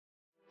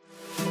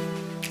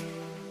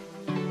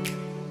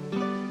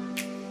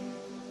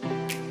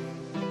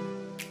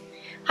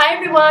Hi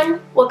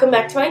everyone! Welcome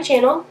back to my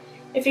channel.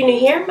 If you're new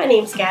here, my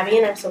name's Gabby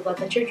and I'm so glad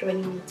that you're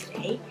joining me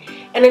today.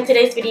 And in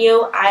today's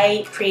video,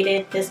 I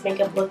created this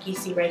makeup look you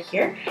see right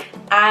here.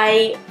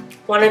 I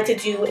wanted to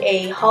do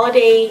a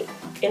holiday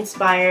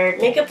inspired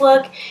makeup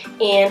look,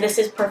 and this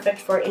is perfect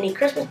for any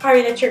Christmas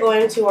party that you're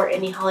going to or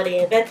any holiday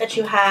event that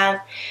you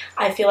have.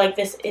 I feel like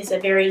this is a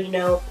very,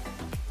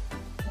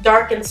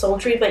 dark and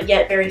sultry but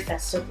yet very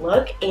festive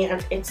look,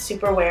 and it's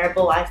super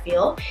wearable, I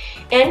feel.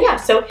 And yeah,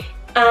 so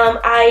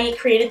I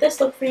created this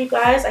look for you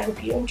guys. I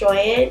hope you enjoy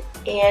it,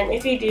 and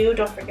if you do,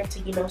 don't forget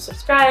to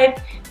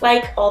subscribe,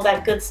 like, all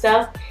that good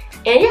stuff.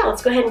 And yeah,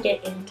 let's go ahead and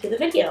get into the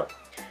video.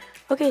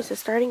 Okay, so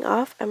starting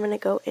off, I'm going to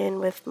go in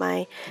with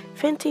my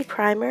Fenty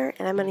primer,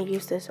 and I'm going to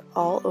use this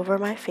all over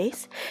my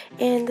face,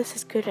 and this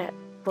is good at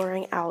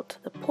blurring out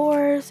the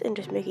pores and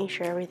just making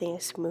sure everything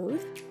is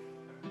smooth.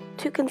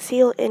 To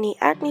conceal any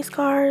acne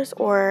scars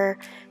or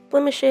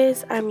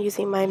blemishes, I'm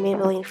using my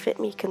Maybelline Fit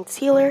Me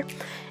Concealer,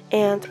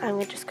 and I'm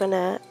just going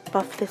to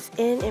buff this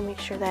in and make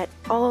sure that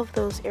all of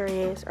those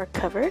areas are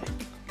covered.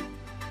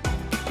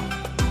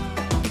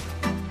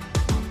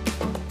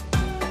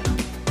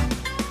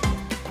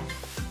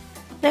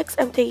 Next,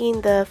 I'm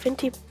taking the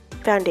Fenty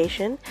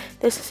foundation.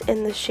 This is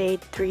in the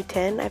shade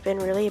 310. I've been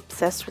really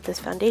obsessed with this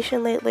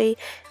foundation lately.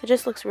 It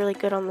just looks really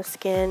good on the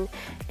skin.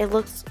 It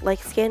looks like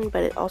skin,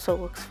 but it also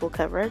looks full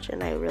coverage,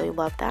 and I really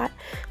love that.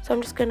 So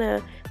I'm just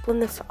gonna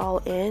blend this all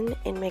in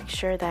and make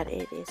sure that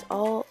it is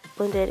all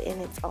blended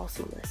and it's all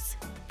seamless.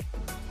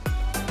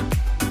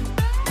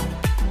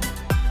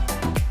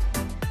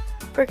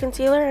 For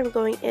concealer, I'm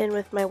going in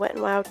with my Wet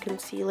n Wild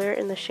concealer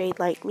in the shade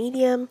light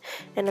medium,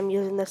 and I'm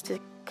using this to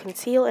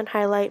conceal and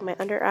highlight my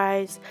under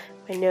eyes,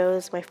 my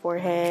nose, my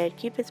forehead,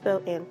 cupid's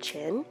bow, and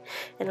chin.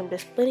 And I'm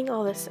just blending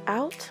all this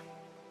out.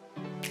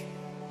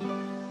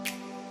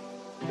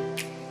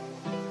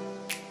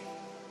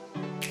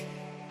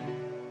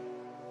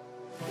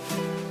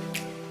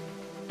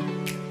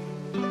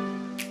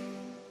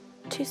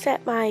 To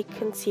set my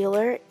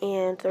concealer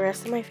and the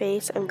rest of my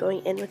face, I'm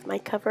going in with my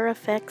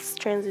Coverfx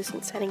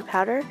translucent setting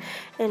powder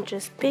and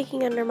just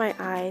baking under my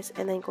eyes,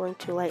 and then going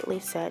to lightly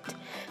set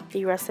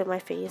the rest of my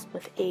face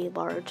with a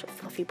large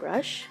fluffy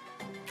brush.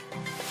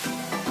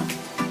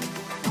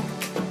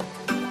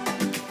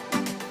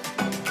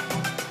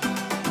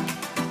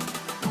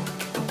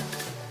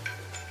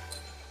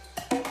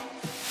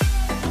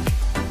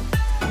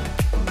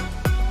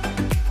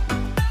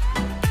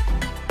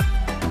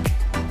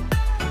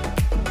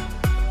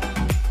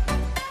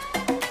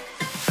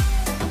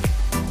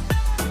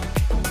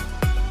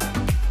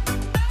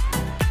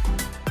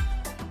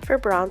 For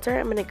bronzer,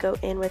 I'm going to go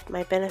in with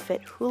my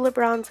Benefit Hoola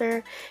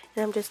bronzer,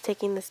 and I'm just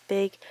taking this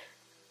big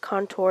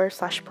contour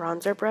slash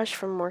bronzer brush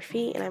from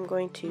Morphe, and I'm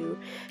going to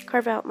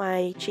carve out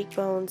my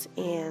cheekbones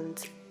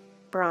and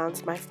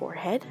bronze my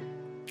forehead.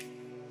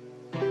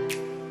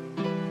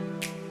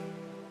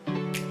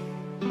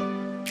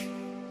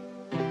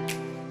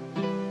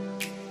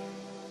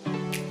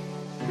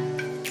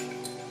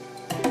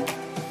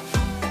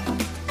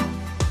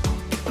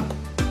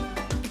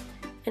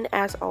 And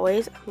as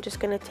always, I'm just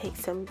going to take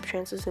some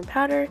translucent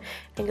powder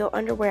and go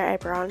under where I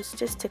bronze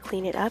just to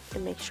clean it up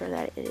and make sure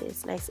that it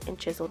is nice and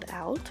chiseled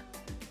out.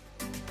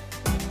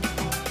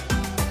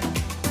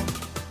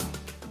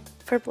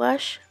 For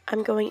blush,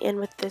 I'm going in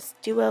with this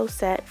duo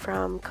set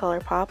from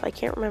Colourpop. I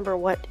can't remember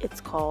what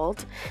it's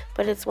called,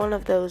 but it's one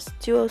of those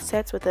duo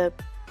sets with a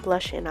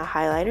blush and a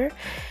highlighter.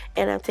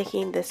 And I'm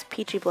taking this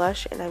peachy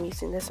blush and I'm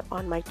using this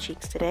on my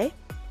cheeks today.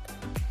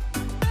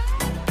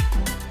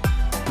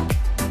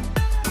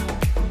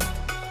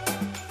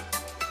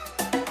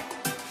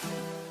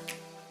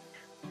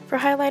 For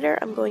highlighter,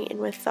 I'm going in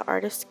with the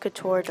Artist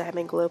Couture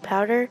Diamond Glow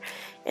Powder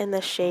in the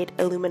shade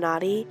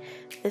Illuminati.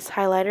 This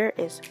highlighter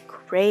is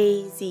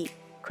crazy.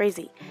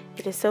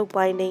 It is so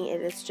blinding, it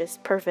is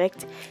just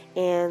perfect,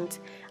 and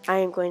I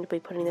am going to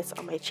be putting this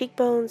on my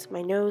cheekbones,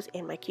 my nose,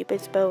 and my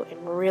cupid's bow,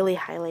 and really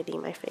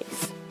highlighting my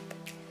face.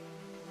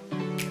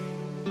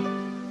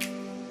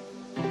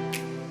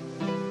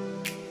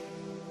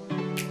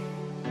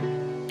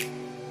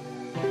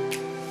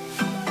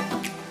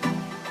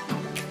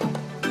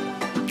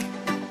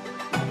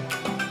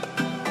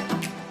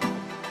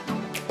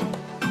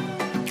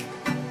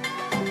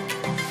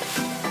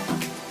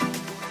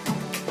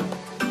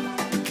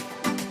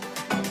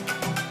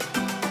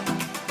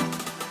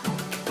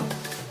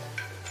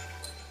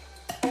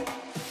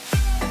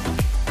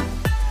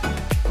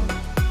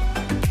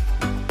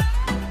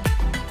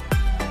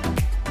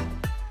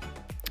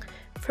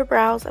 For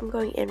brows, I'm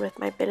going in with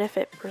my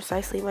Benefit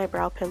Precisely My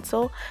Brow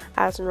Pencil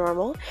as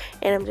normal,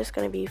 and I'm just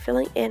going to be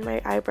filling in my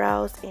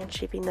eyebrows and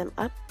shaping them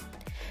up.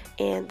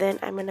 And then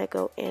I'm going to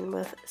go in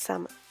with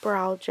some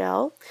brow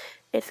gel.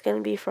 It's going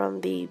to be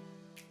from the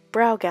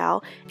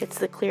Thebrowgal. It's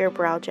the clear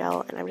brow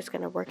gel, and I'm just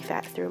going to work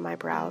that through my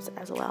brows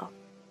as well.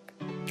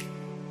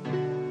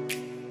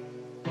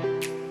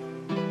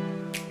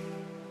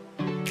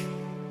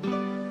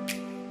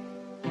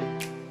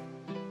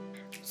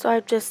 So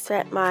I've just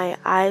set my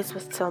eyes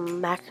with some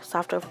MAC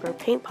Soft Ochre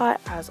Paint Pot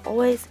as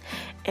always,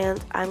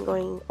 and I'm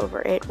going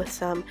over it with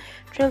some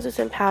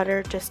translucent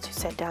powder just to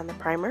set down the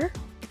primer.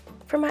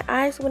 For my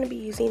eyes, I'm going to be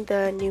using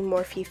the new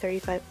Morphe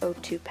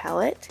 3502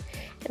 palette,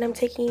 and I'm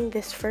taking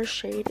this first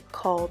shade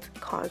called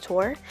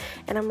Contour,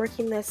 and I'm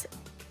working this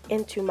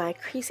into my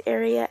crease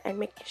area and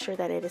making sure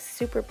that it is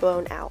super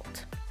blown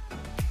out.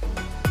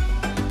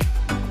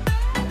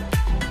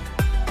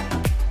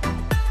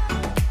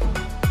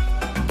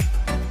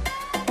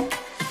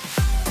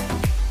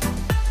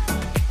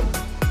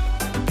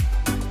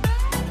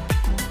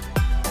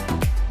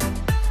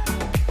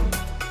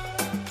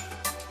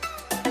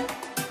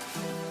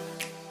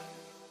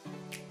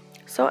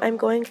 So I'm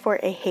going for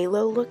a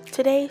halo look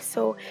today.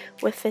 So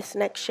with this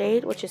next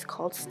shade, which is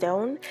called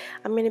Stone,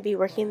 I'm going to be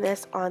working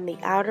this on the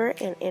outer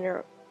and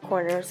inner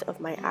corners of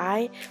my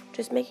eye,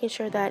 just making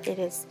sure that it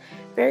is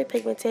very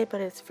pigmented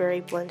but it's very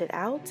blended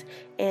out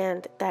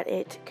and that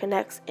it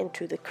connects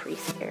into the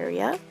crease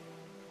area.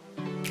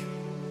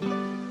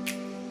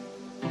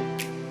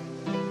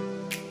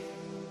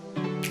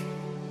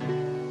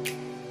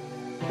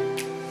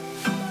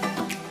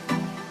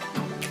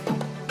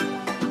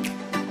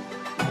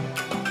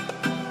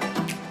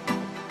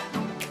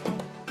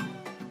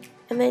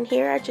 And then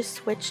here I just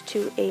switched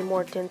to a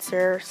more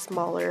denser,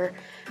 smaller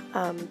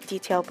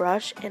detail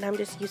brush, and I'm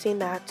just using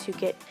that to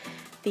get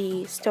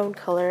the stone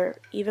color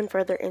even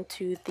further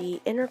into the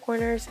inner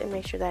corners and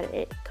make sure that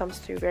it comes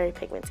through very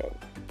pigmented.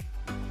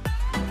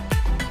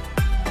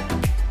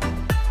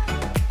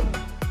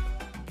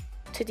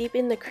 To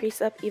deepen the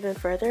crease up even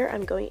further,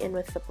 I'm going in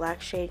with the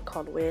black shade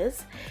called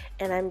Wiz,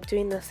 and I'm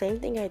doing the same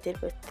thing I did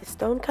with the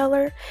stone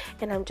color,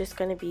 and I'm just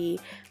going to be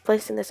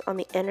placing this on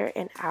the inner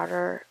and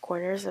outer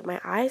corners of my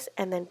eyes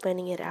and then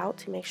blending it out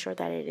to make sure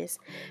that it is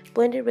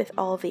blended with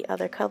all of the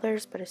other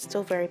colors but it's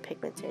still very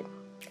pigmented.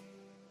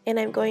 And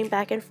I'm going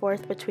back and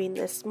forth between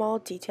this small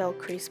detail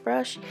crease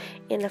brush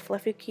and a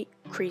fluffy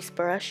crease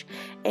brush,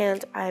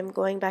 and I'm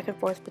going back and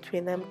forth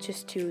between them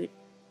just to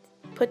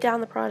put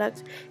down the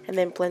product and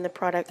then blend the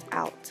product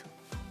out.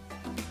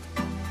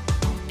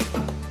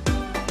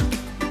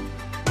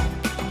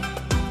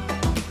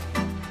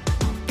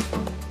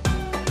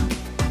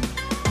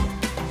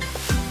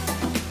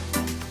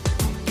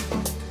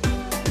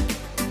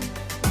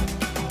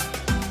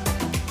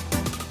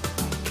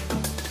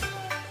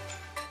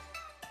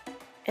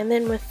 And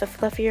then with the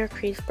fluffier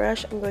crease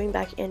brush, I'm going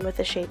back in with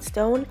the shade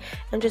Stone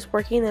and just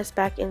working this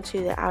back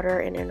into the outer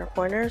and inner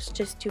corners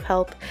just to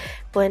help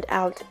blend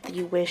out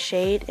the Wiz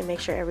shade and make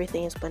sure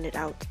everything is blended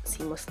out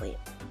seamlessly.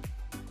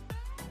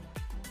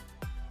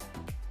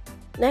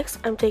 Next,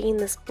 I'm taking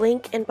this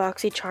Blink and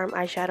BoxyCharm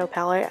eyeshadow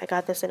palette. I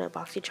got this in a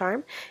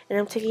BoxyCharm, and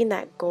I'm taking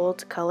that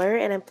gold color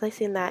and I'm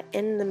placing that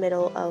in the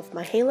middle of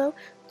my halo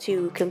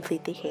to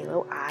complete the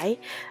halo eye.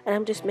 And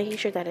I'm just making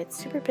sure that it's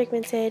super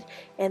pigmented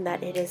and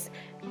that it is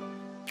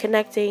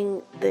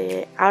connecting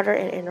the outer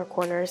and inner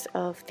corners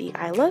of the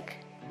eye look.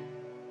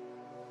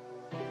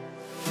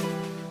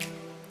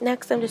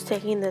 Next, I'm just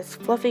taking this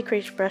fluffy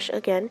crease brush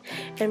again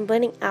and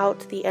blending out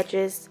the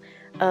edges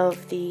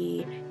of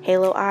the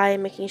halo eye,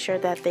 making sure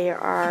that they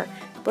are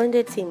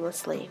blended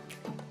seamlessly.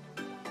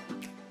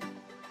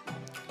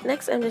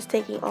 Next, I'm just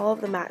taking all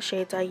of the matte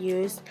shades I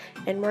used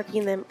and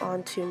working them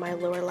onto my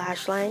lower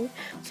lash line.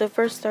 So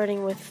first,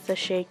 starting with the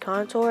shade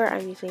Contour,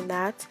 I'm using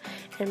that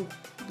and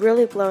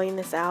really blowing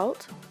this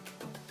out.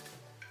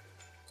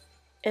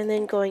 And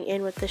then going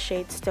in with the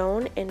shade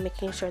Stone and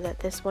making sure that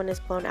this one is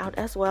blown out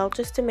as well,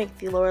 just to make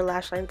the lower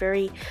lash line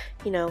very,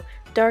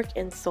 dark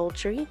and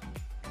sultry.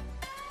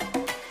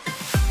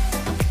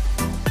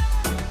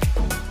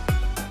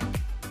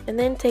 And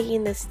then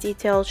taking this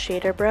detailed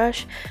shader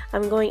brush,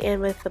 I'm going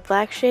in with the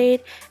black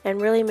shade and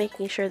really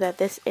making sure that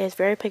this is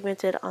very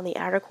pigmented on the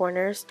outer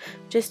corners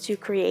just to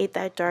create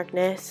that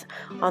darkness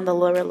on the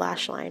lower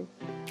lash line.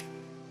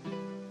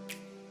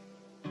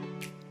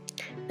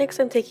 Next,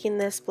 I'm taking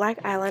this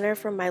black eyeliner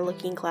from my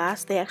Looking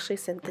Glass. They actually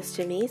sent this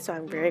to me, so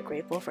I'm very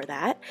grateful for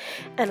that.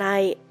 And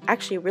I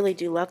actually really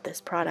do love this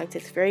product.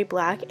 It's very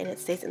black and it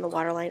stays in the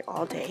waterline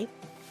all day.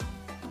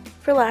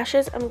 For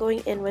lashes, I'm going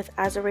in with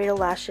Azeredo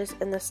lashes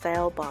in the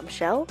style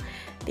Bombshell.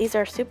 These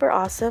are super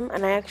awesome,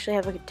 and I actually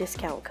have a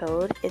discount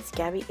code. It's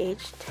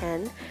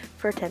GabbyH10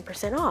 for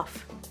 10%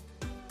 off.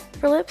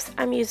 For lips,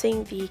 I'm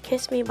using the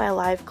Kiss Me by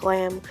Live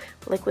Glam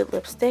liquid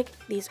lipstick.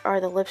 These are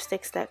the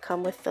lipsticks that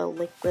come with the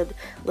liquid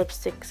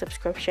lipstick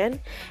subscription,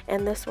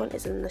 and this one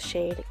is in the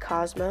shade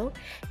Cosmo.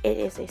 It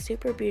is a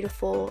super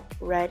beautiful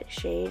red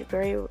shade,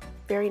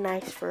 very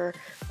nice for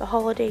the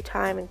holiday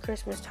time and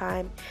Christmas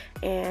time,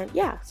 and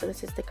yeah, so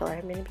this is the color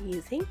I'm going to be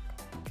using.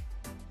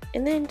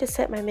 And then to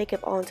set my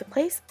makeup all into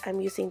place, I'm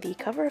using the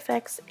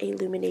Coverfx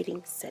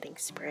Illuminating Setting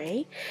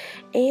Spray.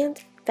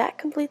 And that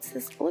completes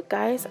this look,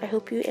 guys. I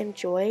hope you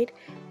enjoyed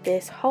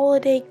this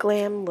holiday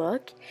glam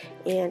look.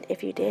 And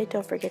if you did,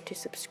 don't forget to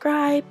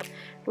subscribe,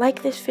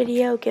 like this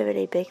video, give it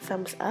a big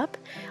thumbs up.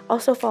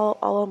 Also follow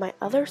all of my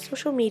other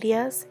social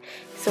medias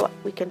so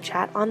we can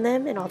chat on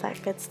them and all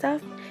that good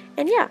stuff.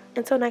 And yeah,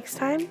 until next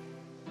time,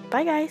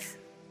 bye guys.